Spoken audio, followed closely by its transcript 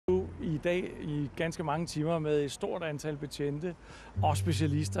i dag i ganske mange timer med et stort antal betjente og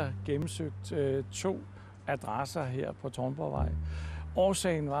specialister gennemsøgt 2 adresser her på Tårnborgvej.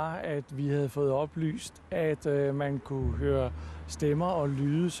 Årsagen var, at vi havde fået oplyst, at man kunne høre stemmer og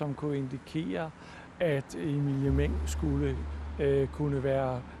lyde, som kunne indikere, at Emilie Meng skulle kunne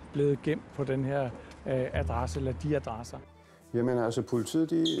være blevet gemt på den her adresse, eller de adresser. Jamen altså, politiet,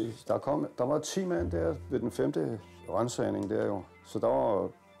 der var 10 mand der ved den 5. ransagning der jo. Så der var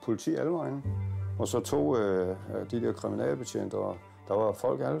politi alle vejen. Og så 2 de der kriminalbetjente, og der var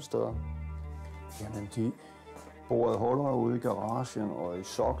folk alle steder. Jamen, de borede huller ude i garagen og i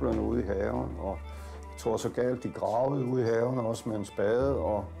soklen ude i haven. Og jeg tror så galt, de gravede ude i haven også med en spade.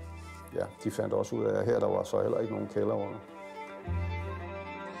 Og ja, de fandt også ud af, at her der var så heller ikke nogen kælder under.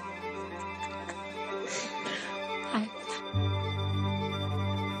 Hej.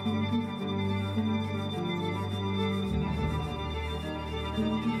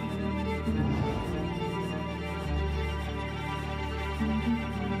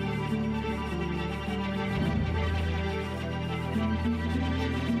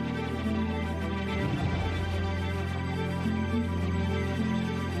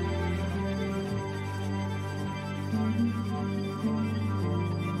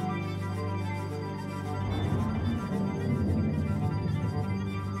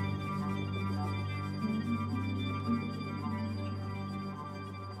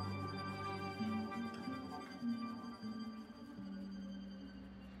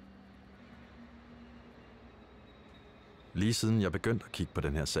 Lige siden jeg begyndte at kigge på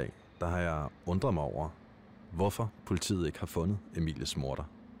den her sag, der har jeg undret mig over, hvorfor politiet ikke har fundet Emilies morder.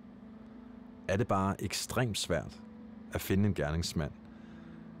 Er det bare ekstremt svært at finde en gerningsmand,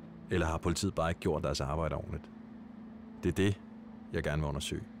 eller har politiet bare ikke gjort deres arbejde ordentligt? Det er det, jeg gerne vil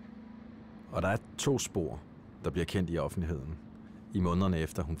undersøge. Og der er 2 spor, der bliver kendt i offentligheden i månederne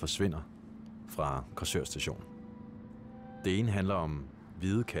efter hun forsvinder fra Korsør station. Det ene handler om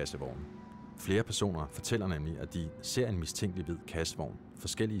hvide kassevogne. Flere personer fortæller nemlig, at de ser en mistænkelig hvid kassevogn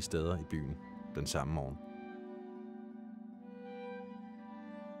forskellige steder i byen den samme morgen.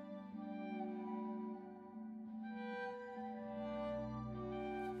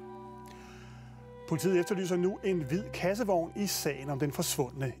 Politiet efterlyser nu en hvid kassevogn i sagen om den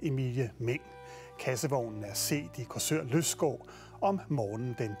forsvundne Emilie Meng. Kassevognen er set i Korsør Løsgård om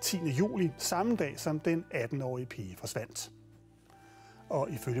morgenen den 10. juli, samme dag som den 18-årige pige forsvandt. Og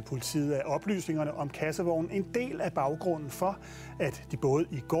ifølge politiet er oplysningerne om kassevognen en del af baggrunden for, at de både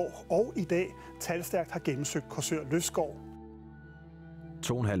i går og i dag talstærkt har gennemsøgt Korsør Løsgård.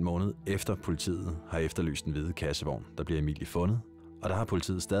 2,5 måned efter politiet har efterlyst en hvide kassevogn, der bliver Emilie fundet, og der har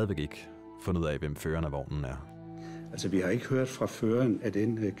politiet stadigvæk ikke fundet ud af, hvem føreren af vognen er. Altså, vi har ikke hørt fra føreren af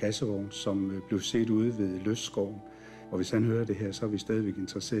den kassevogn, som blev set ude ved Løsgården. Og hvis han hører det her, så er vi stadigvæk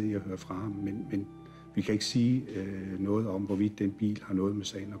interesseret i at høre fra ham, men vi kan ikke sige noget om, hvorvidt den bil har noget med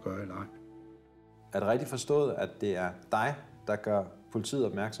sagen at gøre eller ej. Er det rigtigt forstået, at det er dig, der gør politiet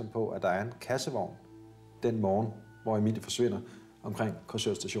opmærksom på, at der er en kassevogn den morgen, hvor Emilie forsvinder omkring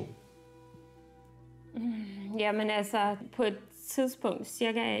Korsør station? Jamen altså, på et tidspunkt,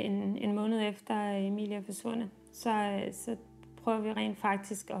 cirka en måned efter Emilie er forsvundet, så prøver vi rent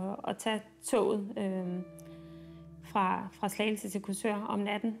faktisk at tage toget fra Slagelse til Korsør om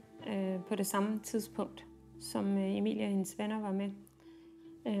natten på det samme tidspunkt, som Emilie og hendes venner var med.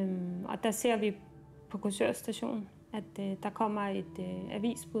 Og der ser vi på Korsør station, at der kommer et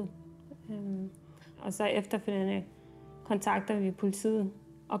avisbud. Og så efterfølgende kontakter vi politiet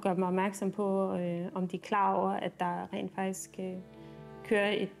og gør dem opmærksom på, om de er klar over, at der rent faktisk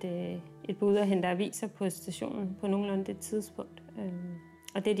kører et bud og henter aviser på stationen på nogenlunde det tidspunkt.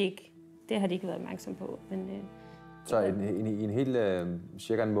 Og det har de ikke været opmærksom på. Men, så i en hel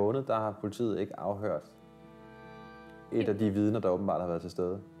cirka en måned, der har politiet ikke afhørt et af de vidner, der åbenbart har været til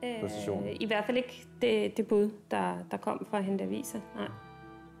stede på stationen? I hvert fald ikke det bud, der kom fra at hente aviser. Nej.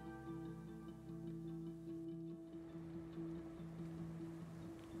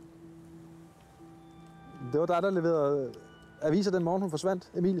 Det var dig, der leverede aviser den morgen, hun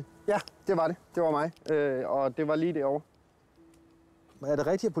forsvandt, Emilie? Ja, det var det. Det var mig. Og det var lige derovre. Er det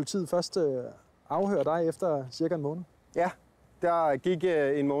rigtigt, at politiet først afhører dig efter cirka en måned? Ja, der gik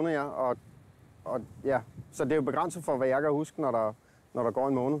en måned, ja. Og ja, så det er jo begrænset for, hvad jeg kan huske, når der går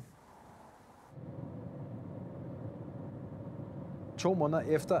en måned. 2 måneder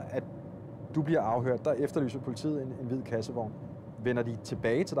efter, at du bliver afhørt, der efterlyser politiet en hvid kassevogn. Vender de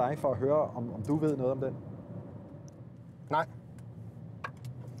tilbage til dig for at høre, om du ved noget om den? Nej.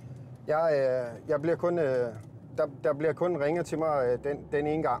 Jeg bliver kun, der bliver kun ringet til mig den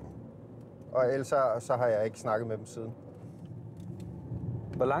ene gang. Og ellers så har jeg ikke snakket med dem siden.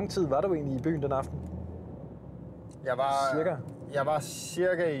 Hvor lang tid var du egentlig i byen den aften? Jeg var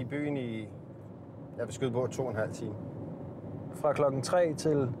cirka i byen i, jeg vil skyde på 2,5 timer. Fra klokken 3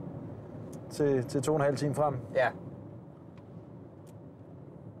 til 2,5 timer frem? Ja.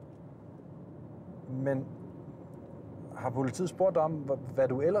 Men har politiet spurgt dig om, hvad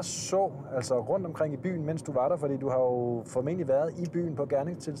du ellers så, altså rundt omkring i byen, mens du var der? Fordi du har jo formentlig været i byen på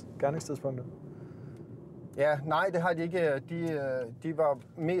gerningstidspunktet. Ja, nej, det har de ikke. De var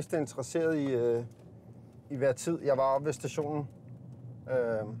mest interesseret i hver tid. Jeg var oppe ved stationen,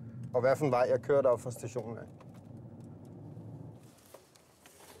 og hvad for en vej jeg kørte op fra stationen af.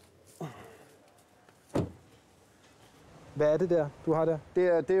 Hvad er det der, du har der?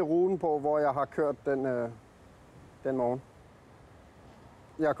 Det er ruten på, hvor jeg har kørt den morgen.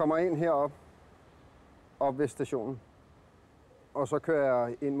 Jeg kommer ind herop, op ved stationen, og så kører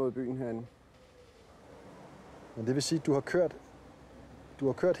jeg ind mod byen herinde. Men det vil sige, at du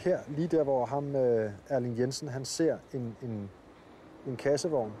har kørt her, lige der, hvor ham, Erling Jensen, han ser en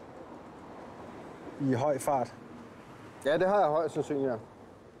kassevogn i høj fart. Ja, det har jeg højst sandsynligt, ja.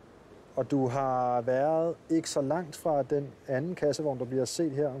 Og du har været ikke så langt fra den anden kassevogn, der bliver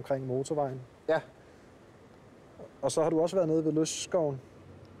set her omkring motorvejen. Ja. Og så har du også været nede ved Løsskoven.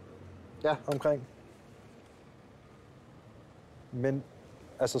 Ja. Omkring. Men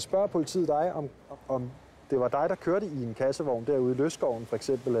altså spørger politiet dig, om det var dig, der kørte i en kassevogn derude i Løsskoven for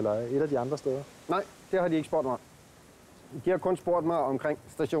eksempel, eller et af de andre steder? Nej, det har de ikke spurgt mig. De har kun spurgt mig omkring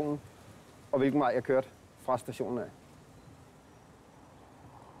stationen, og hvilken vej jeg kørte fra stationen af.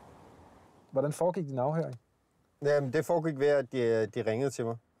 Hvordan foregik din afhøring? Jamen, det foregik ved, at de ringede til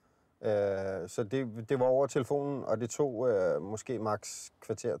mig. Så det var over telefonen, og det tog måske maks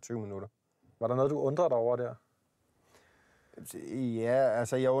kvarter 20 minutter. Var der noget, du undrede dig over der? Ja,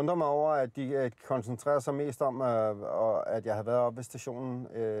 altså jeg undrer mig over, at de koncentrerer sig mest om, at jeg har været oppe ved stationen.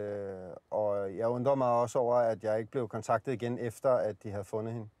 Og jeg undrer mig også over, at jeg ikke blev kontaktet igen, efter at de havde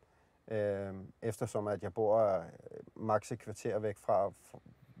fundet hende. Eftersom at jeg bor maks et kvarter væk fra,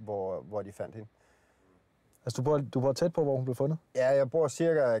 hvor de fandt hende. Altså du bor tæt på, hvor hun blev fundet? Ja, jeg bor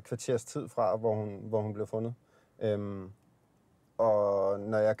cirka et kvarters tid fra, hvor hun blev fundet. Og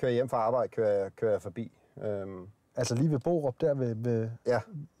når jeg kører hjem fra arbejde, kører jeg forbi. Altså lige ved Borup, der ved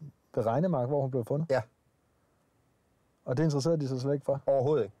Regnemark, hvor hun blev fundet? Ja. Og det interesserede de sig slet ikke for?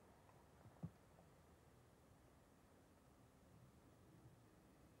 Overhovedet ikke.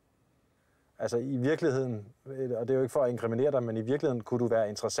 Altså i virkeligheden, og det er jo ikke for at inkriminere dig, men i virkeligheden kunne du være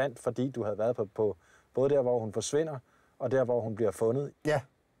interessant, fordi du havde været på både der, hvor hun forsvinder, og der, hvor hun bliver fundet. Ja,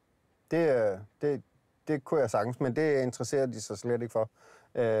 det kunne jeg sagtens, men det interesserede de sig slet ikke for,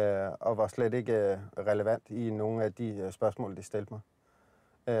 og var slet ikke relevant i nogle af de spørgsmål, de stillede mig.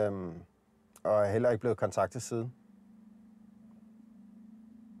 Og er heller ikke blevet kontaktet siden.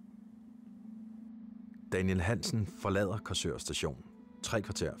 Daniel Hansen forlader Korsør station 3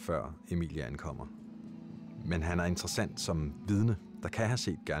 kvarter før Emilie ankommer. Men han er interessant som vidne, der kan have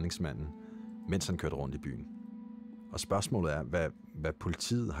set gerningsmanden, mens han kørte rundt i byen. Og spørgsmålet er, hvad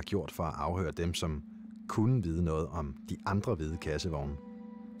politiet har gjort for at afhøre dem, som kunne vide noget om de andre hvide kassevogne,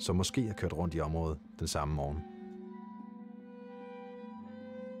 som måske har kørt rundt i området den samme morgen.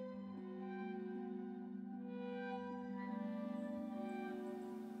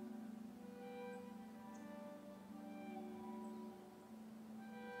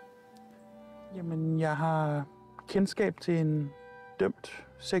 Jamen, jeg har kendskab til en dømt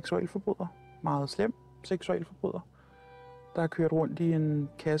seksualforbryder, meget slem seksualforbryder, der har kørt rundt i en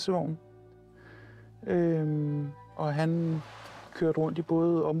kassevogn. Og han kørte rundt i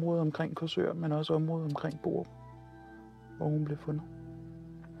både området omkring Korsør, men også området omkring Borup, hvor hun blev fundet.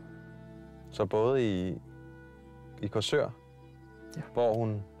 Så både i Korsør, ja, hvor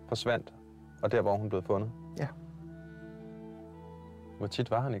hun forsvandt, og der, hvor hun blev fundet? Ja. Hvor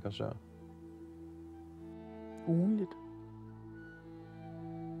tit var han i Korsør? Ugenligt.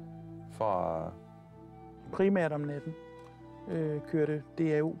 For primært om natten kørte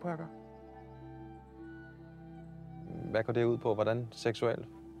DAO-pakker. Hvad går det ud på? Hvordan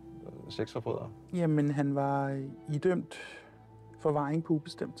sexforbryder? Jamen, han var idømt forvaring på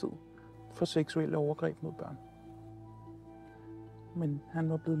ubestemt tid for seksuelle overgreb mod børn. Men han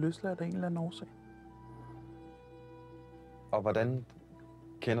var blevet løsladt af en eller anden årsag. Og hvordan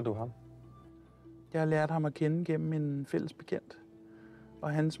kender du ham? Jeg har lært ham at kende gennem en fælles bekendt.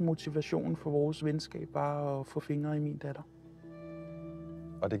 Og hans motivation for vores venskab var at få fingre i min datter.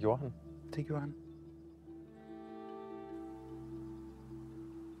 Og det gjorde han? Det gjorde han.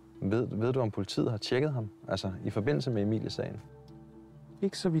 Ved du, om politiet har tjekket ham? Altså i forbindelse med Emilie-sagen?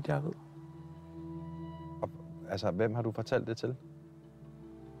 Ikke så vidt jeg ved. Og, altså, hvem har du fortalt det til?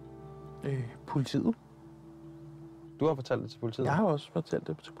 Politiet. Du har fortalt det til politiet? Jeg har også fortalt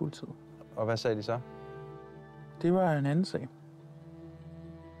det til politiet. Og hvad sagde de så? Det var en anden sag.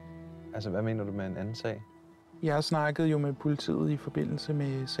 Altså, hvad mener du med en anden sag? Jeg snakkede jo med politiet i forbindelse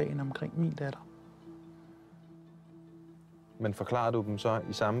med sagen omkring min datter. Men forklarede du dem så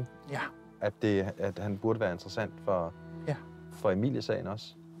i samme? Ja. At han burde være interessant for Emilie-sagen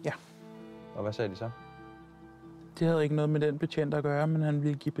også? Ja. Og hvad sagde de så? Det havde ikke noget med den betjent at gøre, men han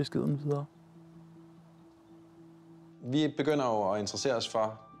ville give beskeden videre. Vi begynder jo at interessere os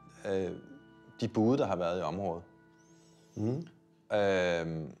for de bude, der har været i området.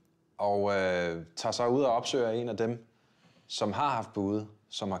 Tager så ud og opsøger en af dem, som har haft bude,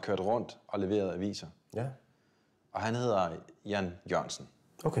 som har kørt rundt og leveret aviser. Ja. Og han hedder Jan Jørgensen.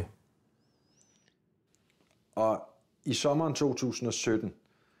 Okay. Og i sommeren 2017,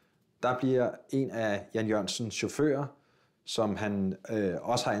 der bliver en af Jan Jørgensens chauffører, som han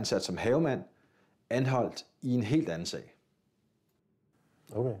også har ansat som havemand, anholdt i en helt anden sag.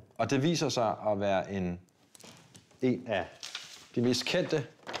 Okay. Og det viser sig at være en af de mest kendte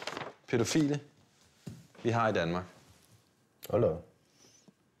pædofile, vi har i Danmark. Hold da.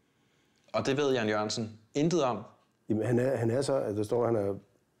 Og det ved Jan Jørgensen intet om. Jamen, han er så, at der står, at han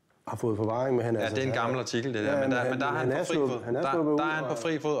har fået forvaring, men han er... Ja, altså, det er en gammel artikel, det der. Ja, men der er han på fri fod. Der er han på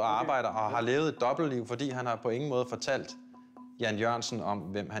fri fod og arbejder og har levet et dobbeltliv, fordi han har på ingen måde fortalt Jan Jørgensen om,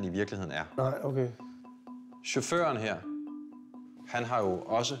 hvem han i virkeligheden er. Nej, okay. Chaufføren her, han har jo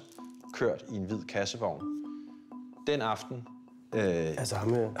også kørt i en hvid kassevogn. Den aften... altså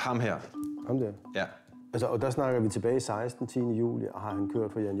ham her? Ham her. Ham der? Ja. Altså, og der snakker vi tilbage i 16. 10. juli, og har han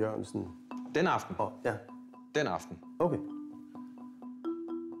kørt for Jan Jørgensen? Den aften? Ja. Den aften. Okay.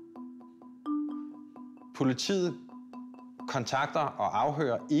 Politiet kontakter og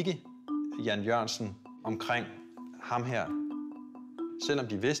afhører ikke Jan Jørgensen omkring ham her, selvom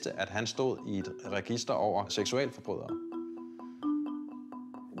de vidste, at han stod i et register over seksualforbrydere.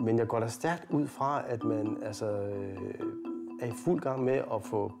 Men jeg går da stærkt ud fra, at man er i fuld gang med at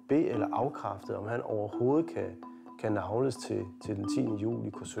få eller afkræftet, om han overhovedet kan navles til den 10. juli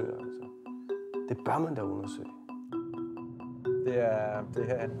i Korsør. Altså. Det bør man da undersøge. Det er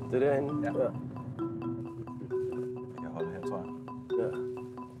herinde. Det er derinde? Ja. Jeg kan holde her, tror jeg. Ja.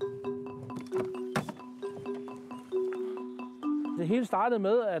 Det hele startede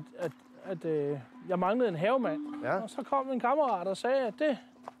med, at jeg manglede en havemand. Ja. Og så kom en kammerat og sagde, at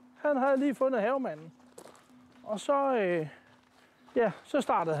han havde lige fundet havemanden. Og så, så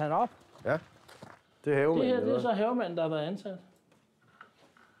startede han op. Ja, det er havemanden. Det er så havemanden, der har været ansat.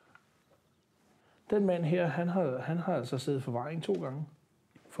 Den mand her, han har altså siddet i forvaring 2 gange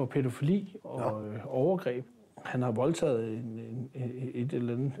for pædofili og overgreb. Han har voldtaget et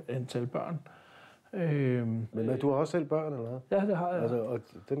eller andet antal børn. Men du har også selv børn, eller hvad? Ja, det har jeg. Altså, og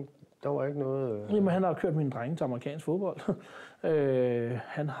der var ikke noget... Jamen, han har kørt mine drenge til amerikansk fodbold.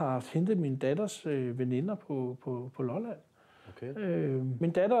 Han har hentet min datters veninder på Lolland. Okay.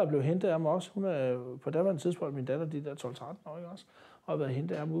 Min datter er blevet hentet af ham også. Hun er på daværende tidspunkt, min datter, de der 12-13 år, ikke også? Og har været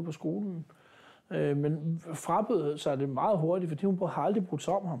hentet af ham ude på skolen. Men frabød sig det meget hurtigt, fordi hun har aldrig brudt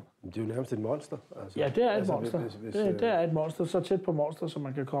sig om ham. Det er jo nærmest et monster. Altså, ja, det er et monster. Det er et monster, så tæt på monster, som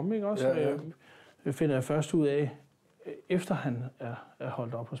man kan komme, ikke også? Ja, ja. Finder jeg først ud af, efter han er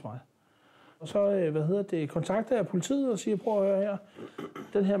holdt op hos mig. Og så, kontakter jeg politiet og siger, prøv at høre her.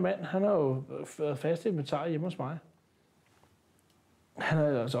 Den her mand, han har jo været fast inventar hjemme hos mig. Han har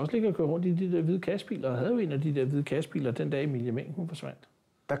altså også ligget og kørt rundt i de der hvide kassebiler, og havde jo en af de der hvide kassebiler den dag Emilie Meng, hun forsvandt.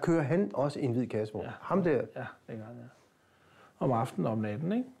 Der kører han også en hvid kassevogn? Ja, ham der? Ja, det gør han, ja. Om aftenen og om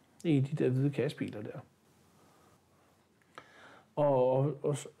natten, ikke? I de der hvide kassebiler der. Og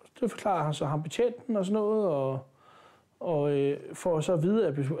det forklarer han så ham betjenten og sådan noget, og får så at vide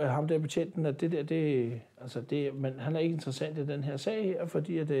af ham der betjenten, at men han er ikke interessant i den her sag her,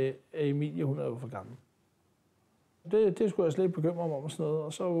 fordi at Emilie, hun er jo for gammel. Det skulle jeg slet ikke bekymre mig om og sådan noget,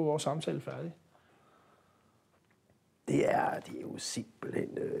 og så var vores samtale færdig. Det er jo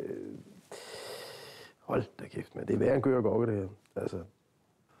simpelthen... Hold da kæft, man. Det er værre en gør gokke, det her. Altså.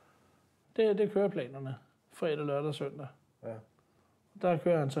 Det kører planerne. Fredag, lørdag og søndag. Ja. Der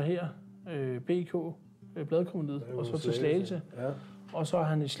kører han så her, BK, Bladkompagniet, og så til Slagelse. Ja. Og så er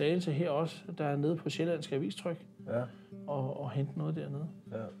han i Slagelse her også, der er nede på Sjællandske Avistryk. Ja. Og hente noget dernede.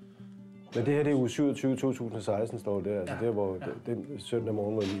 Ja. Men det her, det er uge 27 2016, står der. Altså der, hvor den søndag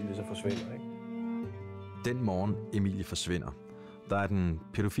morgen, hvor Emilie så forsvinder, ikke? Den morgen Emilie forsvinder, der er den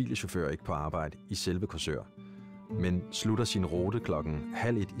pædofile chauffør ikke på arbejde i selve Korsør, men slutter sin rute klokken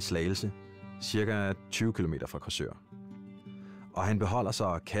 12:30 i Slagelse, cirka 20 km fra Korsør. Og han beholder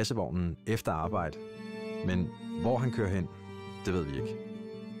så kassevognen efter arbejde, men hvor han kører hen, det ved vi ikke.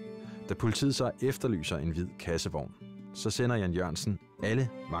 Da politiet så efterlyser en hvid kassevogn, så sender Jan Jørgensen alle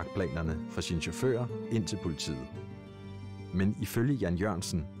vagtplanerne for sine chauffører ind til politiet. Men ifølge Jan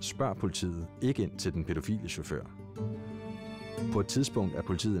Jørgensen spørger politiet ikke ind til den pædofile chauffør. På et tidspunkt er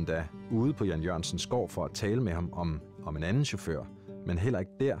politiet endda ude på Jan Jørgensens gård for at tale med ham om en anden chauffør, men heller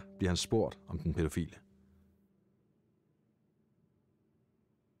ikke der bliver han spurgt om den pædofile.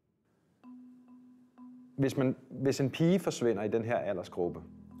 Hvis en pige forsvinder i den her aldersgruppe,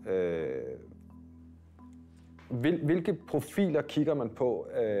 hvilke profiler kigger man på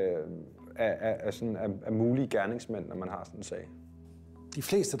af mulige gerningsmænd, når man har sådan en sag? De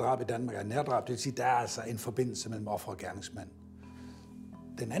fleste drab i Danmark er nærdrab, det vil sige, at der er altså en forbindelse mellem offer og gerningsmand.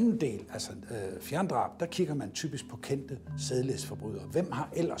 Den anden del, altså fjerndrab, der kigger man typisk på kendte sædelighedsforbrydere. Hvem har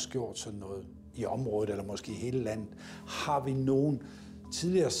ellers gjort sådan noget i området, eller måske i hele landet? Har vi nogen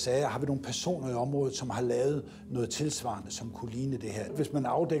tidligere sager, har vi nogle personer i området, som har lavet noget tilsvarende, som kunne ligne det her? Hvis man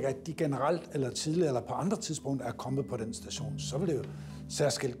afdækker, at de generelt eller tidligere eller på andre tidspunkter er kommet på den station, så vil det jo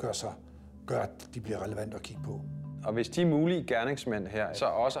særskilt gøre, at de bliver relevante at kigge på. Og hvis de mulige gerningsmænd her så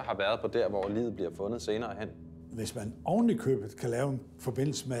også har været på der, hvor livet bliver fundet senere hen? Hvis man oven i købet kan lave en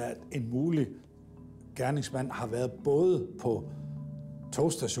forbindelse med, at en mulig gerningsmand har været både på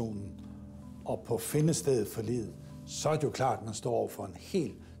togstationen og på findestedet for livet, så er det jo klart, at man står over for en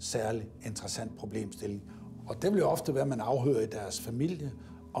helt særlig interessant problemstilling. Og det vil jo ofte være, at man afhører i deres familie,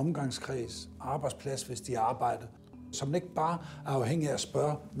 omgangskreds, arbejdsplads, hvis de arbejder. Så man ikke bare er afhængig af at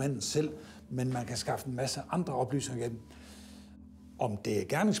spørge manden selv, men man kan skaffe en masse andre oplysninger igennem. Om det er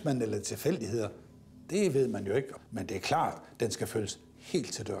gerningsmand eller tilfældigheder, det ved man jo ikke. Men det er klart, at den skal følges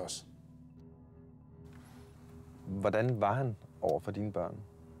helt til dørs. Hvordan var han over for dine børn?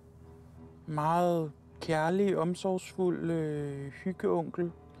 Meget kærlig, omsorgsfuld,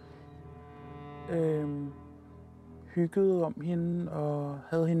 hyggeonkel. Hyggede om hende og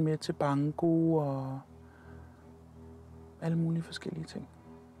havde hende med til banko og alle mulige forskellige ting.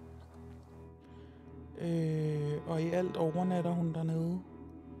 Og i alt overnatter hun dernede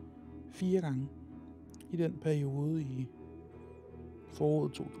 4 gange i den periode i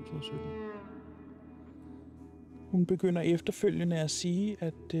foråret 2017. Hun begynder efterfølgende at sige,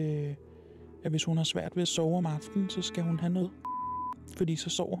 at hvis hun har svært ved at sove om aftenen, så skal hun have noget. Fordi så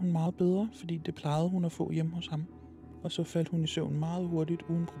sover hun meget bedre, fordi det plejede hun at få hjemme hos ham. Og så faldt hun i søvn meget hurtigt,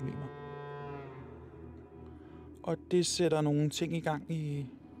 uden problemer. Og det sætter nogle ting i gang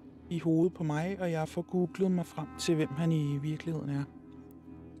i hovedet på mig, og jeg får googlet mig frem til, hvem han i virkeligheden er.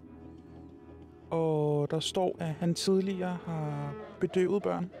 Og der står, at han tidligere har bedøvet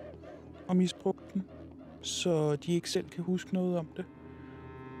børn og misbrugt dem, så de ikke selv kan huske noget om det.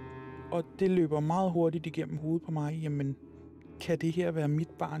 Og det løber meget hurtigt igennem hovedet på mig. Jamen, kan det her være mit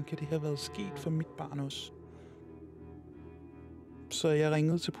barn? Kan det her være sket for mit barn også? Så jeg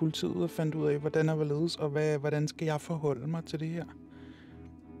ringede til politiet og fandt ud af, hvordan jeg var ledes, og hvordan skal jeg forholde mig til det her.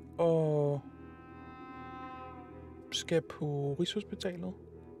 Og skal på Rigshospitalet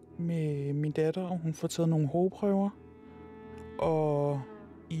med min datter, og hun får taget nogle hårprøver. Og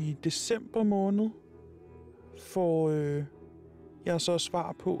i december måned får jeg så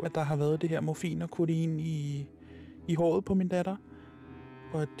svar på, at der har været det her morfin og kodein i håret på min datter,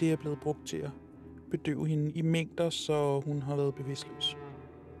 og at det er blevet brugt til at bedøve hende i mængder, så hun har været bevidstløs.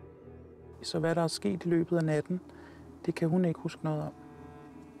 Så hvad der er sket i løbet af natten, det kan hun ikke huske noget om.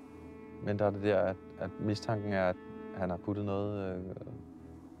 Men der er det der, at mistanken er, at han har puttet noget...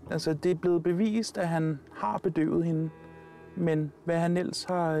 Altså, det er blevet bevist, at han har bedøvet hende, men hvad han ellers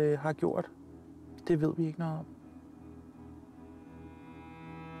har gjort, det ved vi ikke noget om.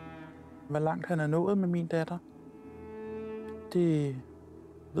 Hvor langt han er nået med min datter, det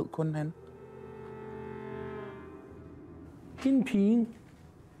ved kun han. Hende pigen,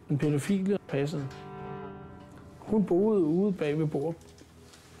 den pædofile, passede. Hun boede ude bag ved bordet.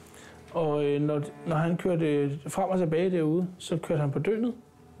 Og når han kørte frem og tilbage derude, så kørte han på døgnet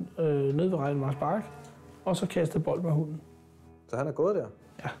ned ved Regnmarks Park, og så kastede bold med hunden. Så han er gået der?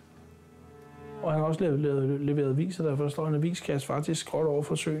 Ja. Og han har også leveret aviser, derfor står en aviskasse faktisk skråt over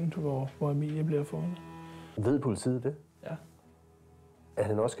for søen, hvor Emilie bliver fundet. Ved politiet det? Ja. At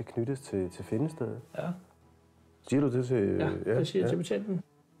han også skal knyttes til findestedet? Ja. Siger du det til... Ja, det siger jeg til betjenten.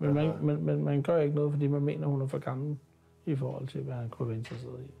 Men man gør ikke noget, fordi man mener, hun er for gammel i forhold til, hvad han kunne være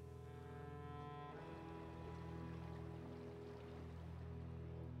interesseret i.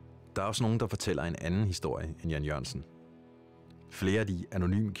 Der er også nogen, der fortæller en anden historie end Jan Jørgensen. Flere af de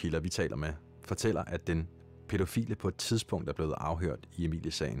anonyme kilder, vi taler med, fortæller, at den pædofile på et tidspunkt er blevet afhørt i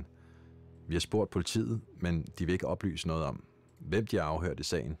Emilie-sagen. Vi har spurgt politiet, men de vil ikke oplyse noget om, hvem de har afhørt i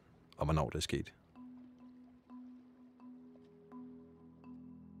sagen, og hvornår det er sket.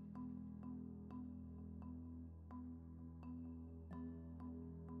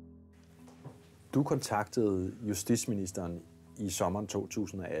 Du kontaktede justitsministeren i sommeren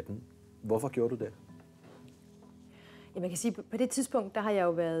 2018. Hvorfor gjorde du det? Ja, man kan sige, på det tidspunkt, der har jeg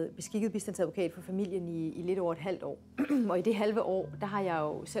jo været beskikket bistandsadvokat for familien i lidt over et halvt år. Og i det halve år, der har jeg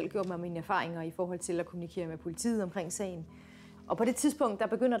jo selv gjort mig mine erfaringer i forhold til at kommunikere med politiet omkring sagen. Og på det tidspunkt, der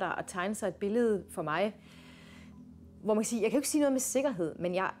begynder der at tegne sig et billede for mig, hvor man kan sige, jeg kan jo ikke sige noget med sikkerhed,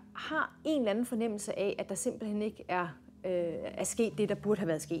 men jeg har en eller anden fornemmelse af, at der simpelthen ikke er sket det, der burde have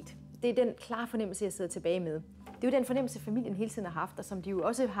været sket. Det er den klare fornemmelse, jeg sidder tilbage med. Det er jo den fornemmelse, familien hele tiden har haft, og som de jo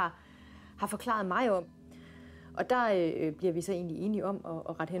også har forklaret mig om. Og der bliver vi så egentlig enige om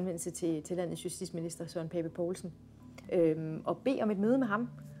at rette henvendelse til landets justitsminister, Søren Pape Poulsen, og bede om et møde med ham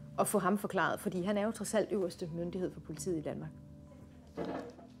og få ham forklaret, fordi han er jo trods alt øverste myndighed for politiet i Danmark.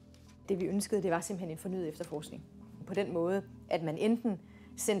 Det vi ønskede, det var simpelthen en fornyet efterforskning. På den måde, at man enten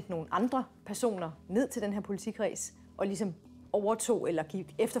sendte nogle andre personer ned til den her politikreds og ligesom overtog eller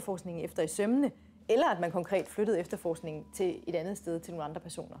gik efterforskningen efter i sømmene, eller at man konkret flyttede efterforskningen til et andet sted til nogle andre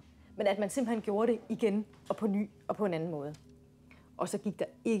personer. Men at man simpelthen gjorde det igen og på ny og på en anden måde. Og så gik der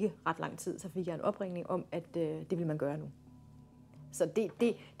ikke ret lang tid, så fik jeg en opringning om, at det vil man gøre nu. Så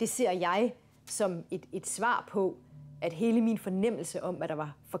det ser jeg som et svar på, at hele min fornemmelse om, hvad der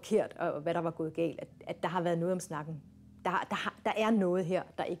var forkert og hvad der var gået galt, at der har været noget om snakken. Der er noget her,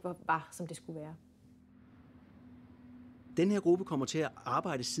 der ikke var, som det skulle være. Den her gruppe kommer til at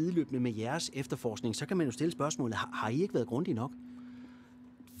arbejde sideløbende med jeres efterforskning. Så kan man jo stille spørgsmålet, har I ikke været grundige nok?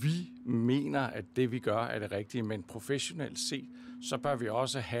 Vi mener, at det vi gør er det rigtige, men professionelt set, så bør vi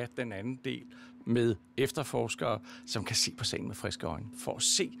også have den anden del med efterforskere, som kan se på sagen med friske øjne, for at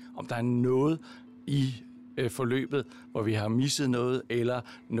se, om der er noget i forløbet, hvor vi har misset noget, eller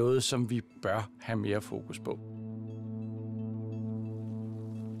noget, som vi bør have mere fokus på.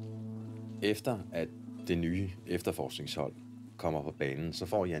 Efter at det nye efterforskningshold kommer på banen, så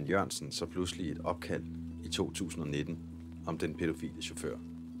får Jan Jørgensen så pludselig et opkald i 2019 om den pædofile chauffør.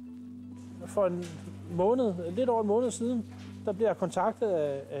 For lidt over en måned siden, der bliver jeg kontaktet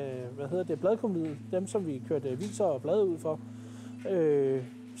af bladkommuniet, dem som vi kørte aviser og blade ud for.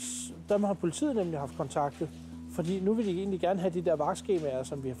 Dem har politiet nemlig haft kontaktet, fordi nu vil de egentlig gerne have de der vagtskemaer,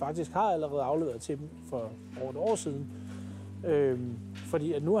 som vi faktisk har allerede afleveret til dem for over et år siden.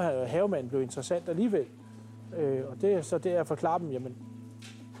 Fordi at nu er havemanden blevet interessant alligevel. Og det er så det, jeg forklarer dem, jamen,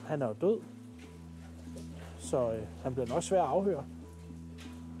 han er jo død. Så han bliver nok svær at afhøre.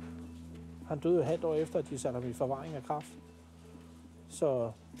 Han døde jo halvt år efter, at de satte ham i forvaring af kræft.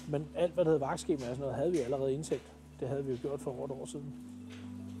 Men alt, hvad der hed vagtskema og sådan noget, havde vi allerede indsendt. Det havde vi jo gjort for over et år siden.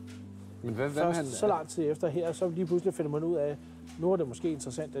 Men hvad først så lang tid efter her, så lige pludselig finder man ud af, at nu er det måske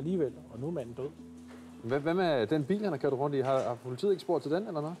interessant alligevel, og nu er manden død. Hvad med den bil, han har kørt rundt i? Har politiet ikke spurgt til den,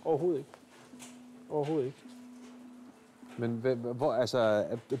 eller noget? Overhovedet ikke. Overhovedet ikke. Men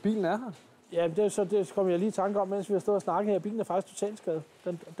bilen er her? Ja, det kom jeg lige i tanke om, mens vi har stået og snakket her. Bilen er faktisk totalt skadet.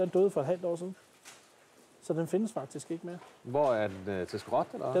 Den døde for et halvt år siden. Så den findes faktisk ikke mere. Hvor er den til skrot,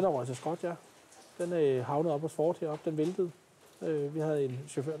 eller? Den er til skrot, ja. Den havnede op hos Ford heroppe. Den væltede. Vi havde en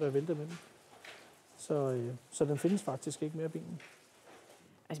chauffør, der væltede med den. Så den findes faktisk ikke mere, bilen.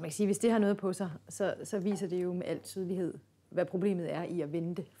 Altså man kan sige, hvis det har noget på sig, så viser det jo med al tydelighed, hvad problemet er i at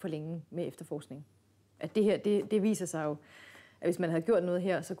vente for længe med efterforskning. At det her, det viser sig jo, at hvis man havde gjort noget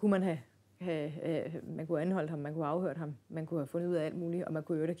her, så kunne man man kunne anholde ham, man kunne have afhørt ham, man kunne have fundet ud af alt muligt, og man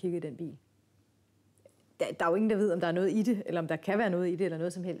kunne jo have kigget i den bil. Der er jo ingen, der ved, om der er noget i det, eller om der kan være noget i det, eller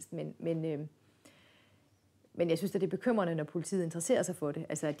noget som helst, men jeg synes, at det er bekymrende, når politiet interesserer sig for det.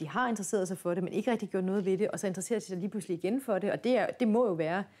 Altså, at de har interesseret sig for det, men ikke rigtig gjort noget ved det, og så interesserer de sig lige pludselig igen for det. Og det må jo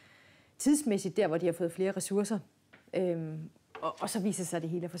være tidsmæssigt der, hvor de har fået flere ressourcer. Og så viser sig, at det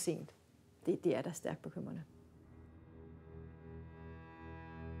hele er for sent. Det er da stærkt bekymrende.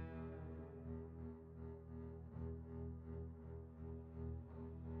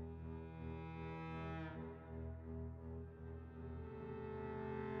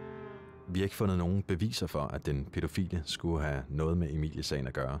 Vi har ikke fundet nogen beviser for, at den pædofile skulle have noget med Emilie-sagen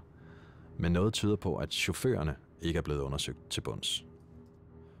at gøre. Men noget tyder på, at chaufførerne ikke er blevet undersøgt til bunds.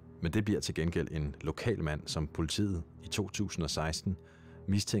 Men det bliver til gengæld en lokal mand, som politiet i 2016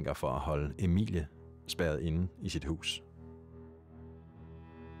 mistænker for at holde Emilie spærret inde i sit hus.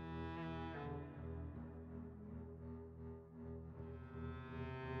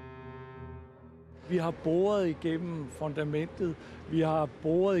 Vi har boret igennem fundamentet, vi har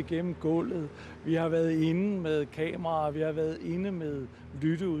boret igennem gulvet, vi har været inde med kameraer, vi har været inde med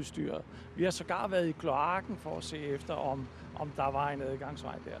lytteudstyr. Vi har sågar været i kloakken for at se efter, om der var en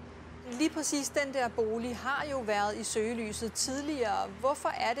adgangsvej der. Lige præcis den der bolig har jo været i søgelyset tidligere. Hvorfor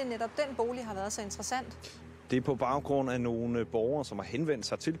er det netop, den bolig har været så interessant? Det er på baggrund af nogle borgere, som har henvendt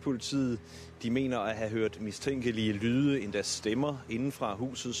sig til politiet. De mener at have hørt mistænkelige lyde, endda stemmer inden fra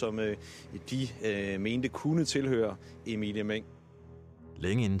huset, som de mente kunne tilhøre Emilie Meng.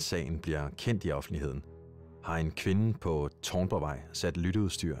 Længe inden sagen bliver kendt i offentligheden, har en kvinde på Tårnborgvej sat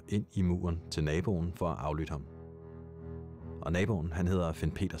lytteudstyr ind i muren til naboen for at aflytte ham. Og naboen, han hedder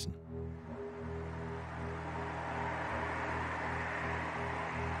Finn Petersen.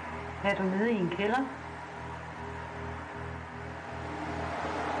 Er du nede i en kælder?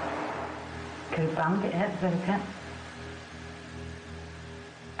 Kan du banke alt, hvad du kan?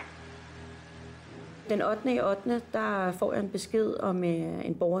 Den 8.8. der får jeg en besked om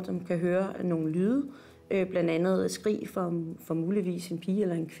en borger, som kan høre nogle lyde. Blandt andet skrig for muligvis en pige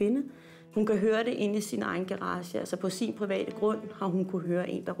eller en kvinde. Hun kan høre det inde i sin egen garage. Altså på sin private grund har hun kunne høre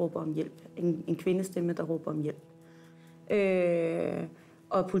en, der råber om hjælp. En kvindestemme, der råber om hjælp.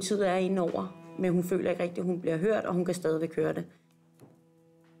 Og politiet er inde over, men hun føler ikke rigtigt, at hun bliver hørt, og hun kan stadigvæk høre det.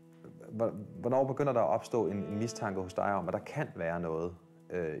 Hvornår begynder der at opstå en mistanke hos dig om, at der kan være noget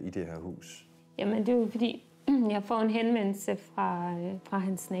i det her hus? Jamen, det er jo fordi, jeg får en henvendelse fra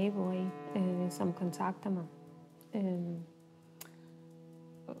hans naboer, som kontakter mig.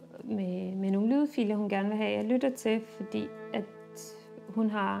 Med nogle lydfiler, hun gerne vil have. Jeg lytter til, fordi at hun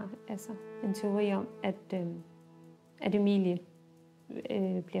har en teori om, at Emilie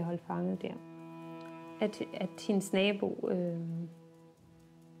bliver holdt fanget der. At hendes nabo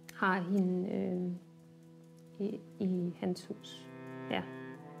har hende i hans hus. Ja.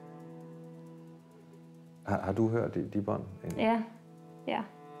 Har du hørt de bånd? Ja. Ja.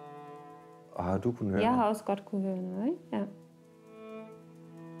 Og har du kunnet høre Jeg noget? har også godt kunne høre noget, ikke? Ja.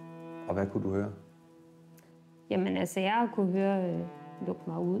 Og hvad kunne du høre? Jamen, jeg har kunne høre luk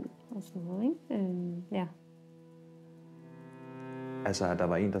mig ud og sådan noget, ikke? Ja. Altså, at der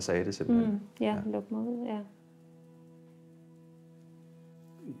var en, der sagde det simpelthen? Ja, luk mig ud, ja.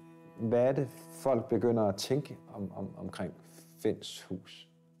 Hvad er det, folk begynder at tænke omkring Finns hus?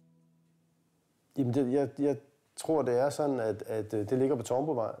 Jamen, jeg tror, det er sådan, at det ligger på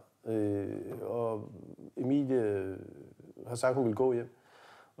Tårnborgvej, og Emilie har sagt, at hun vil gå hjem,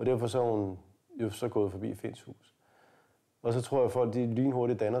 og derfor så er hun jo så gået forbi Finns hus. Og så tror jeg, at folk de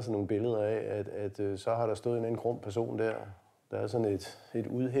lynhurtigt danner sig nogle billeder af, at så har der stået en anden grum person der. Der er sådan et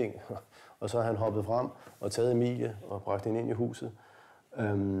udhæng, og så har han hoppet frem og taget Emilie og bragt hende ind i huset.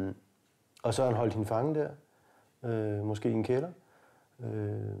 Og så har han holdt hende fanget der, måske i en kælder.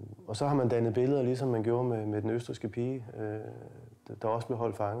 Og så har man dannet billeder, ligesom man gjorde med den østrigske pige, der også blev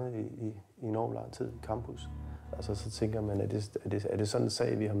holdt fanget i enormt lang tid i campus. Altså så tænker man, er det sådan en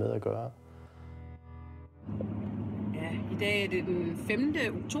sag, vi har med at gøre? Ja, i dag er det den 5.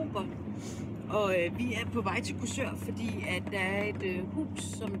 oktober, og vi er på vej til Korsør, fordi at der er et hus,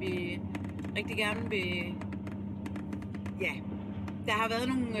 som vi rigtig gerne vil... Ja, der har været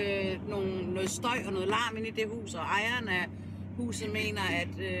noget støj og noget larm inde i det hus, og ejeren af huset mener,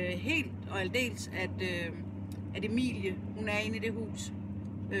 at helt og aldeles, at Emilie, hun er inde i det hus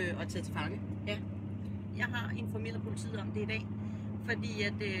og taget til fange. Ja, jeg har informeret politiet om det i dag, fordi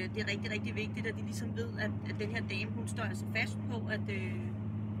at, det er rigtig, rigtig vigtigt, at de ligesom ved, at den her dame, hun står altså fast på, at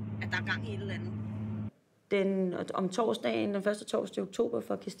der er gang i et eller andet. Om torsdagen, den 1. torsdag i oktober,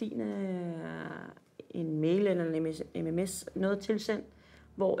 får Christine en mail eller en MMS, noget tilsendt,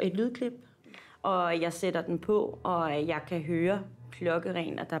 hvor et lydklip, og jeg sætter den på, og jeg kan høre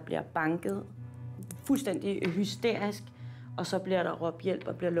klokkeren, at der bliver banket fuldstændig hysterisk, og så bliver der råbt hjælp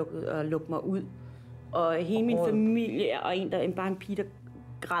og bliver lukket mig ud. Og hele min familie og bare en pige, der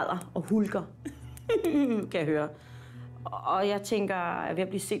græder og hulker, kan jeg høre. Og jeg tænker, jeg er ved at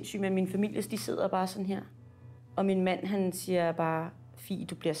blive sindssyg, men min familie, de sidder bare sådan her. Og min mand, han siger bare, Fie,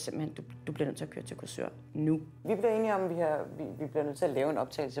 du bliver nødt til at køre til Korsør nu. Vi bliver enige om, at vi bliver nødt til at lave en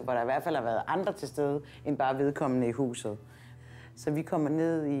optagelse, hvor der i hvert fald har været andre til stede, end bare vedkommende i huset. Så vi kommer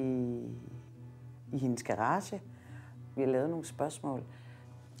ned i hendes garage. Vi har lavet nogle spørgsmål.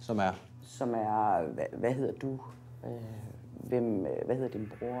 Som er? Som er, hvad hedder du? Hvad hedder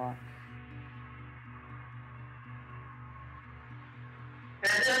din bror? Hvad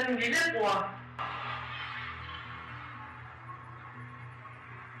hedder din lillebror?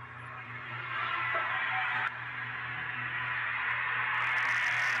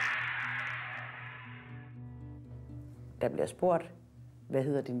 Der bliver spurgt, hvad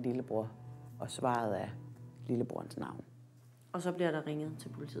hedder din lillebror? Og svaret er lillebrorens navn. Og så bliver der ringet til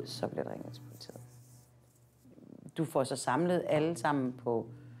politiet? Så bliver der ringet til politiet. Du får så samlet alle sammen på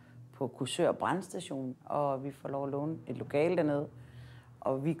Korsør brandstation, og vi får lov at låne et lokale dernede.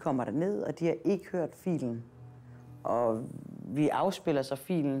 Og vi kommer derned, og de har ikke hørt filen. Og vi afspiller så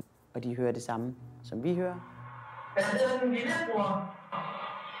filen, og de hører det samme, som vi hører. Hvad hedder den lillebror?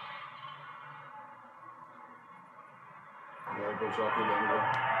 Jeg er gået så op i landet der.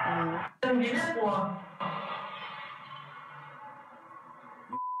 Den lillebror.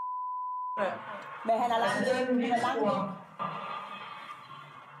 Men han er langt væk. Han er langt væk.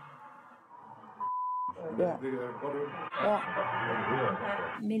 Ja. Det kan jeg godt høre. Ja.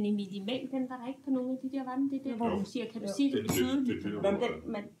 Men Emilie Meng, den var der ikke på nogen af de der, var den det der, hvor hun siger, kan du sige det tydeligt?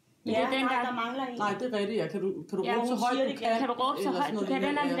 Men Ja, det er den, der mangler en. Nej, det er rigtigt, ja. Kan du råbe så højt, du kan? Kan du råbe så højt, du kan?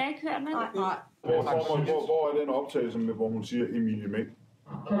 Den har vi da ikke hørt, vel? Nej. Hvor er den optagelse med, hvor hun siger Emilie Meng?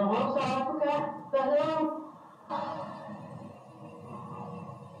 Kan du råbe så højt, du kan? Hvad hedder du?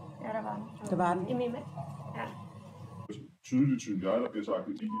 Ja, der var den. Det var den. Emilie Meng. Ja. Tydeligt, der bliver sagt, at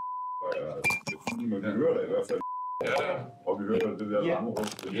men vi hører det i hvert fald. Ja. Og vi hører det der lange rum,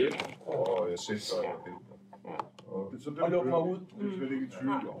 og jeg sætter og luk mig ud. Det er slet ikke i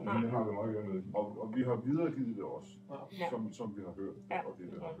tvivl om. Det har vi meget gerne med. Og vi har videregivet det også, som vi har hørt. Og det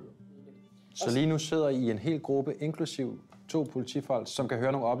har hørt. Så lige nu sidder I en hel gruppe, inklusiv 2 politifolk, som kan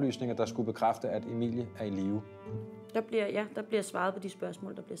høre nogle oplysninger, der skulle bekræfte, at Emilie er i live. Der bliver svaret på de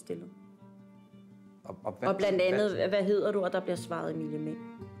spørgsmål, der bliver stillet. Og Og blandt andet, hvad hedder du, og der bliver svaret Emilie Meng.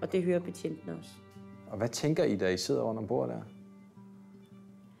 Og det hører betjentene også. Og hvad tænker I, da I sidder rundt ombord der?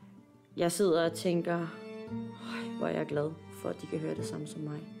 Jeg sidder og tænker, hvor er jeg glad for, at de kan høre det samme som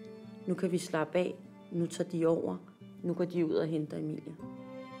mig. Nu kan vi slappe af. Nu tager de over. Nu går de ud og henter Emilie.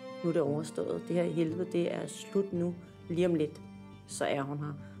 Nu er det overstået. Det her helvede, det er slut nu. Lige om lidt, så er hun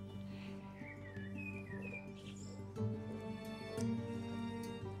her.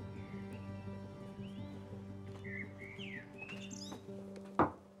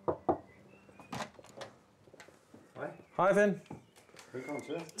 Hej, Finn. Velkommen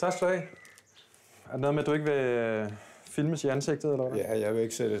til. Tak skal du have. Er det noget med, at du ikke vil filmes i ansigtet, eller hvad? Ja, jeg vil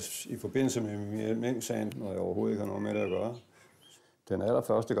ikke sættes i forbindelse med Emilie Meng-sagen, når jeg overhovedet ikke har noget med det at gøre. Den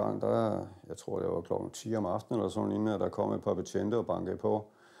allerførste gang, jeg tror det var klokken 10 om aftenen eller sådan lignende, der kom et par betjente og bankede på.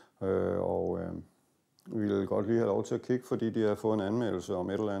 Vi ville godt lige have lov til at kigge, fordi de havde fået en anmeldelse om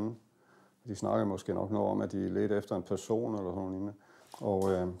et eller andet. De snakkede måske nok noget om, at de ledte efter en person eller sådan lignende.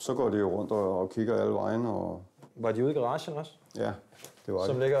 Og så går de jo rundt og kigger alle vejen. Og var de ude i garagen også? Ja, det var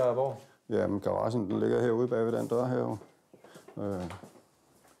Som ligger hvor? Ja, men garagen den ligger herude bag ved den dør her.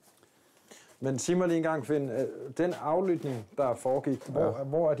 Men sig mig lige en gang, Finn, den aflytning, der foregik,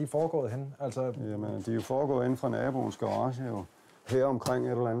 hvor er de foregået hen? Altså... Jamen, de er jo foregået inden fra naboens garage jo. Her omkring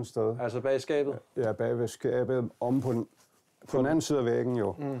et eller andet sted. Altså bag skabet? Ja, bag ved skabet, om på den anden side af væggen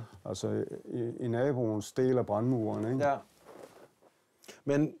jo. Mm. Altså i naboens del af brandmuren, ikke? Ja.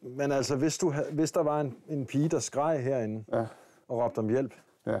 Men altså, hvis der var en pige, der skreg herinde og råbte om hjælp,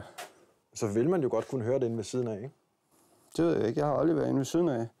 så vil man jo godt kunne høre det inde ved siden af, ikke? Det ved jeg ikke. Jeg har aldrig været inde ved siden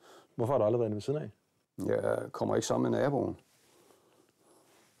af. Hvorfor har du aldrig været inde ved siden af? Jeg kommer ikke sammen med naboen.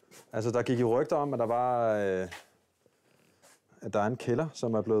 Altså, der gik jo rygter om, at der var... at der er en kælder,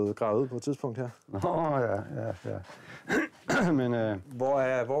 som er blevet gravet ud på et tidspunkt her. Ja. Men, hvor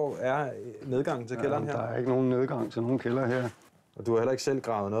er nedgangen til kælderen her? Der er ikke nogen nedgang til nogen kælder her. Og du har heller ikke selv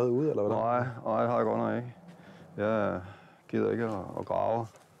gravet noget ud, eller hvad? Nej, det har jeg godt nok ikke. Jeg gider ikke at grave.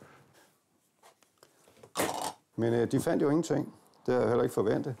 Men de fandt jo ingenting. Det har jeg heller ikke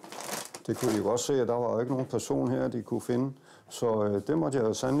forventet. Det kunne de jo godt se, at der var ikke nogen person her, de kunne finde. Så det måtte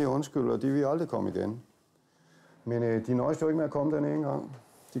jeg sandelig undskylde, og de ville aldrig komme igen. Men de nøjes jo ikke med at komme den ene gang.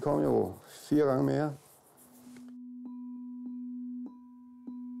 De kom jo 4 gange mere.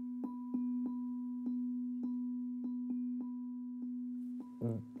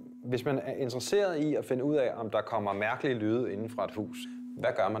 Hvis man er interesseret i at finde ud af, om der kommer mærkelige lyde inden fra et hus, hvad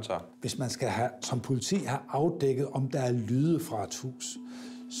gør man så? Hvis man skal som politi have afdækket, om der er lyde fra et hus,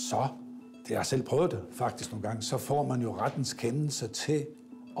 så, det har jeg selv prøvet det faktisk nogle gange, så får man jo rettens kendelse til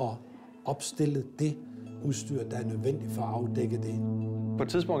at opstille det udstyr, der er nødvendigt for at afdække det. På et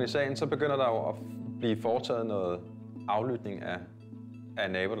tidspunkt i sagen, så begynder der jo at blive foretaget noget aflytning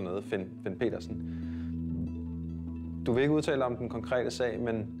af naboer dernede, Finn Petersen. Du vil ikke udtale om den konkrete sag,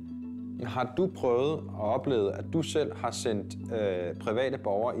 men har du prøvet og oplevet, at du selv har sendt private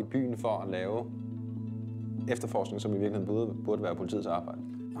borgere i byen for at lave efterforskning, som i virkeligheden burde være politiets arbejde?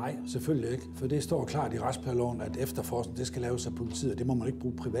 Nej, selvfølgelig ikke, for det står klart i retsplejeloven, at efterforskning det skal laves af politiet, og det må man ikke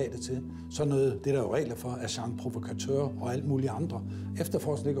bruge private til. Så noget, det er der jo regler for, agent provokatører og alt muligt andre.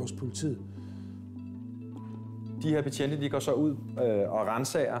 Efterforskning ligger hos politiet. De her betjente, de går så ud og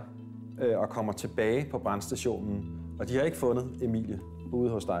ransager og kommer tilbage på brandstationen, og de har ikke fundet Emilie ude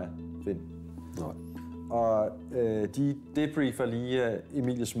hos dig, Finn. Nej. Og de debriefer lige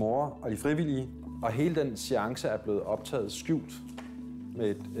Emilies mor og de frivillige, og hele den seance er blevet optaget skjult med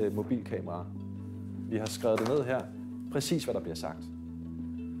et mobilkamera. Vi har skrevet det ned her, præcis hvad der bliver sagt.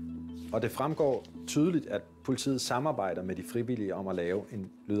 Og det fremgår tydeligt, at politiet samarbejder med de frivillige om at lave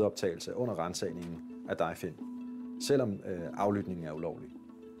en lydoptagelse under ransagningen af dig, Finn, selvom aflytningen er ulovlig.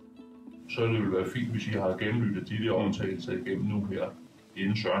 Så det ville være fint, hvis I har gennemlyttet de der optagelser igennem nu her,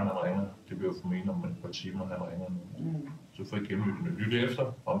 inden Søren han ringer. Det bliver jo formentlig om et par timer, han ringer nu. Så får I gennemlyttet med. Lytte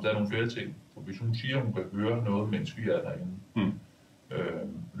efter, om der er nogle flere ting. For hvis hun siger, at hun kan høre noget, mens vi er derinde.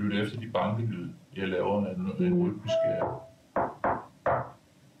 Lytte efter de bankelyde. Jeg laver en rytmisk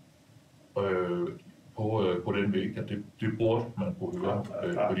på den væg, at det burde man kunne høre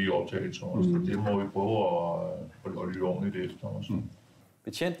på de optagelser også. Det må vi prøve at lytte ordentligt efter også.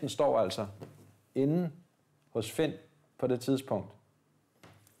 Betjenten står altså inde hos Finn på det tidspunkt,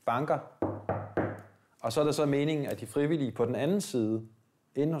 banker, og så er det så meningen, at de frivillige på den anden side,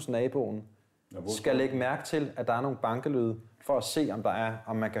 inde hos naboen, skal lægge mærke til, at der er nogle bankelyde, for at se,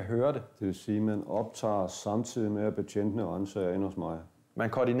 om man kan høre det. Det vil sige, at man optager samtidig med, at betjentene renser inde hos mig. Man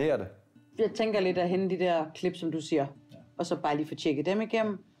koordinerer det. Jeg tænker lidt at hente de der klip, som du siger, og så bare lige få tjekket dem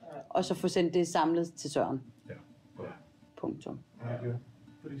igennem, og så få sendt det samlet til Søren. Ja. Punktum.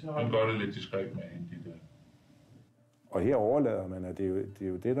 Man gør det lidt diskret med de der. Og her overlader man, at det er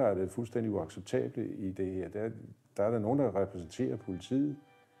jo det, der er det fuldstændig uacceptable i det her. Der er der nogen, der repræsenterer politiet,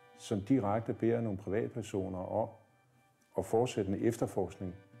 som direkte beder nogle privatpersoner om at fortsætte en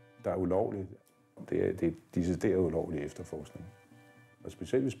efterforskning, der er ulovligt. Det er decideret ulovlig efterforskning. Og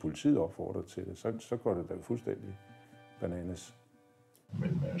specielt hvis politiet opfordrer til det, så går det da fuldstændig bananas.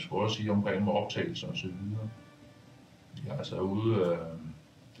 Men man skal også sige omkring med optagelser og så videre. Jeg er altså ude,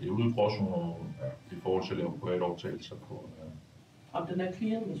 det er ude i gråzoner i forhold til at lave private optagelser på. Om den er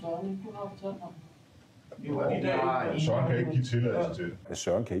clear med Søren, ikke? Du har fortalt ham. Søren kan ikke give tilladelse til det.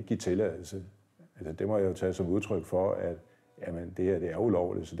 Søren kan ikke give tilladelse. Altså, det må jeg jo tage som udtryk for, at jamen, det her det er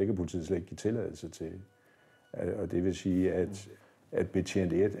ulovligt, så det kan politiet slet ikke give tilladelse til. Og det vil sige, at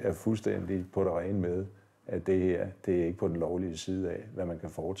betjent 1 er fuldstændig på det rene med, at det her det er ikke på den lovlige side af, hvad man kan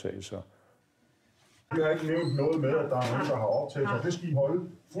foretage sig. Vi har ikke nævnt noget med, at der er nogen, der har optaget sig. Det skal I holde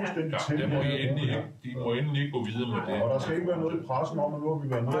fuldstændig til. Ja, det må I endelig ikke. De må endelig ikke gå videre med det. Og der skal ikke være noget i pressen om, at nu har vi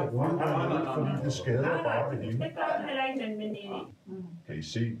været nede og rydde, fordi det skader bare det hele. Det gør det heller ikke, men kan I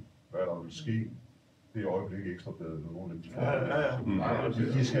se, hvad der vil ske? Det er øjeblik ekstrabladet eller nogen af de.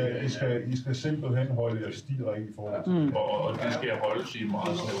 I skal simpelthen holde jer stilrent i forhold til det. Og det skal holdes i en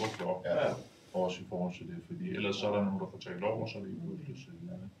meget snævert blok. Også i forhold til det, fordi ellers så er der nogen, der får talt over, så er det ikke pludselig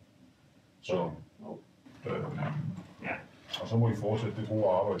siddende. Så, og så må I fortsætte det gode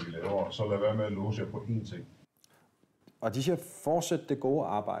arbejde, I laver, og så lad være med at låse jer på én ting. Og de siger, fortsætte det gode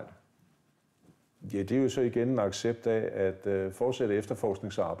arbejde. Ja, det er jo så igen en accept af at fortsætte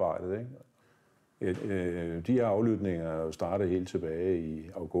efterforskningsarbejdet, ikke? De her aflytninger er jo startet helt tilbage i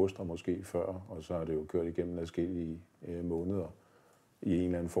august og måske før, og så har det jo kørt igennem adskillige måneder i en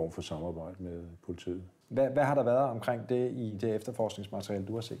eller anden form for samarbejde med politiet. Hvad har der været omkring det i det efterforskningsmateriale,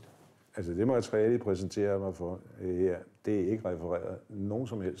 du har set? Altså det materiale, I præsenterer mig for her, det er ikke refereret nogen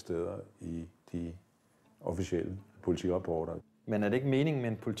som helst steder i de officielle politirapporter. Men er det ikke meningen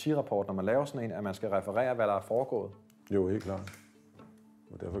med en politirapport, når man laver sådan en, at man skal referere, hvad der er foregået? Jo, helt klart.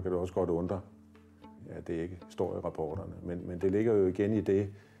 Og derfor kan det også godt undre, at det ikke står i rapporterne. Men det ligger jo igen i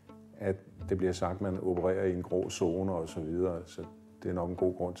det, at det bliver sagt, at man opererer i en grå zone og så videre. Så det er nok en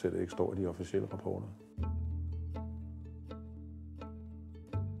god grund til, at det ikke står i de officielle rapporter.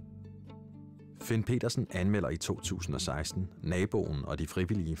 Finn Petersen anmelder i 2016 naboen og de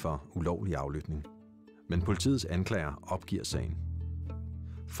frivillige for ulovlig aflytning. Men politiets anklager opgiver sagen.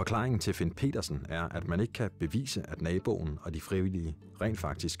 Forklaringen til Finn Petersen er, at man ikke kan bevise, at naboen og de frivillige rent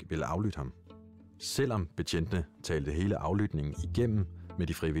faktisk vil aflytte ham. Selvom betjentene talte hele aflytningen igennem med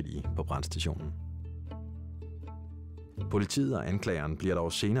de frivillige på brandstationen. Politiet og anklageren bliver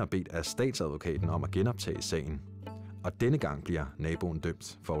dog senere bedt af statsadvokaten om at genoptage sagen, og denne gang bliver naboen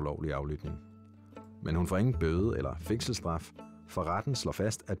dømt for ulovlig aflytning. Men hun får ingen bøde eller fængselsstraf, for retten slår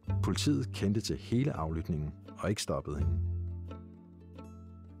fast, at politiet kendte til hele aflytningen og ikke stoppede hende.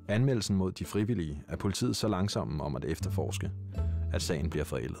 Anmeldelsen mod de frivillige er politiet så langsomme om at efterforske, at sagen bliver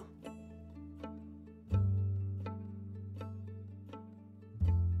forældet.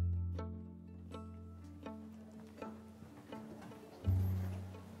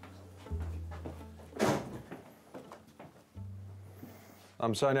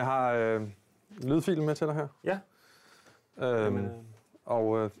 Søren, jeg har lydfilen med til dig her. Ja.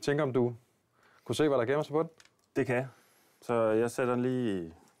 Og tænker, om du kunne se, hvad der gemmer sig på den? Det kan jeg. Så jeg sætter den lige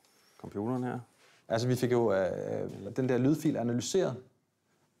i computeren her. Altså, vi fik jo den der lydfil analyseret. Den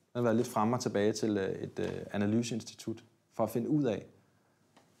har været lidt frem og tilbage til et analyseinstitut for at finde ud af,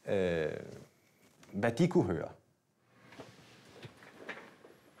 hvad de kunne høre.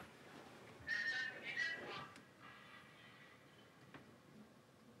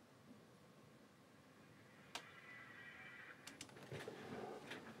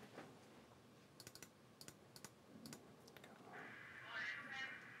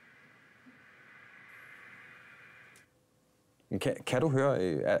 Kan du høre,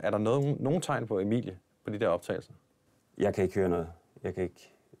 er der nogen tegn på Emilie på de der optagelser? Jeg kan ikke høre noget. Jeg kan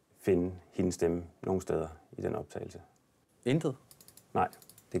ikke finde hendes stemme nogen steder i den optagelse. Intet? Nej,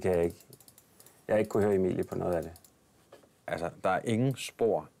 det kan jeg ikke. Jeg har ikke kunne høre Emilie på noget af det. Altså, der er ingen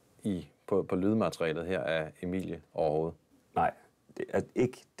spor på lydmaterialet her af Emilie overhovedet? Nej, det er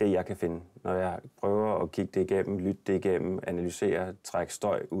ikke det, jeg kan finde. Når jeg prøver at kigge det igennem, lytte det igennem, analysere, trække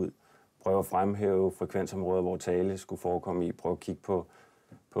støj ud, prøve at fremhæve frekvensområder, hvor tale skulle forekomme i, prøve at kigge på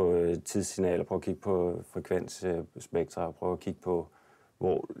tidssignaler, prøve at kigge på frekvensspektre, prøve at kigge på,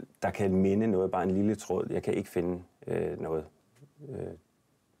 hvor der kan minde noget, bare en lille tråd. Jeg kan ikke finde noget.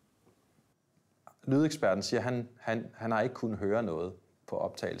 Lydeksperten siger, at han har ikke kunnet høre noget på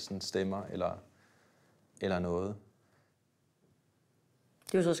optagelsen, stemmer eller noget.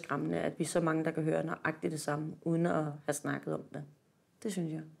 Det er jo så skræmmende, at vi er så mange, der kan høre nøjagtigt det samme, uden at have snakket om det. Det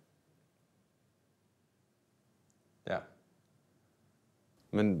synes jeg. Ja.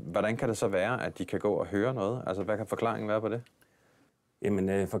 Men hvordan kan det så være, at de kan gå og høre noget? Altså, hvad kan forklaringen være på det?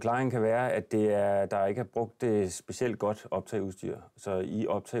 Jamen, forklaringen kan være, at der ikke er brugt specielt godt optageudstyr. Så i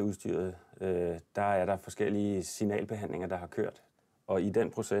optageudstyret, der er der forskellige signalbehandlinger, der har kørt. Og i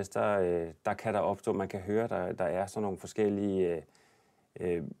den proces, der kan der opstå, man kan høre, der er sådan nogle forskellige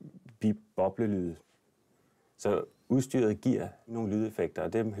boblelyde. Så udstyret giver nogle lydeffekter,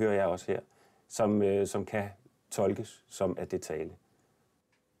 og dem hører jeg også her, som kan tolkes som, at det er tale.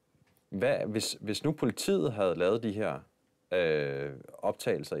 Hvis nu politiet havde lavet de her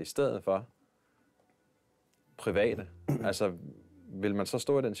optagelser i stedet for private, altså vil man så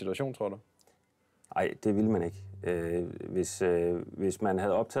stå i den situation, tror du? Nej, det ville man ikke. Hvis man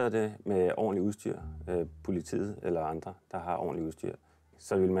havde optaget det med ordentligt udstyr, politiet eller andre, der har ordentligt udstyr,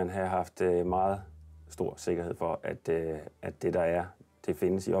 så ville man have haft meget stor sikkerhed for, at det der er, det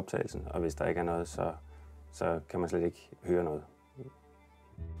findes i optagelsen, og hvis der ikke er noget, så kan man slet ikke høre noget.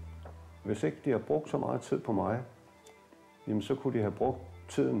 Hvis ikke de har brugt så meget tid på mig, jamen så kunne de have brugt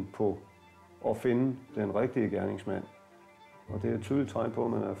tiden på at finde den rigtige gerningsmand. Og det er et tydeligt tegn på,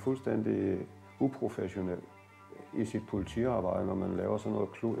 at man er fuldstændig uprofessionel i sit politiarbejde, når man laver sådan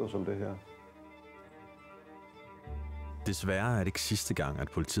noget kludder som det her. Desværre er det ikke sidste gang,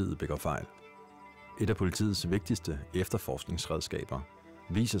 at politiet begår fejl. Et af politiets vigtigste efterforskningsredskaber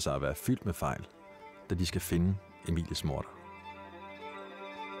viser sig at være fyldt med fejl, da de skal finde Emilies morder.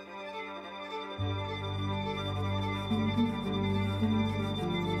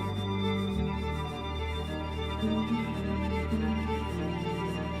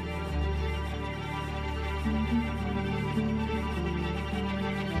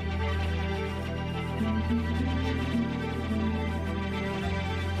 Thank you.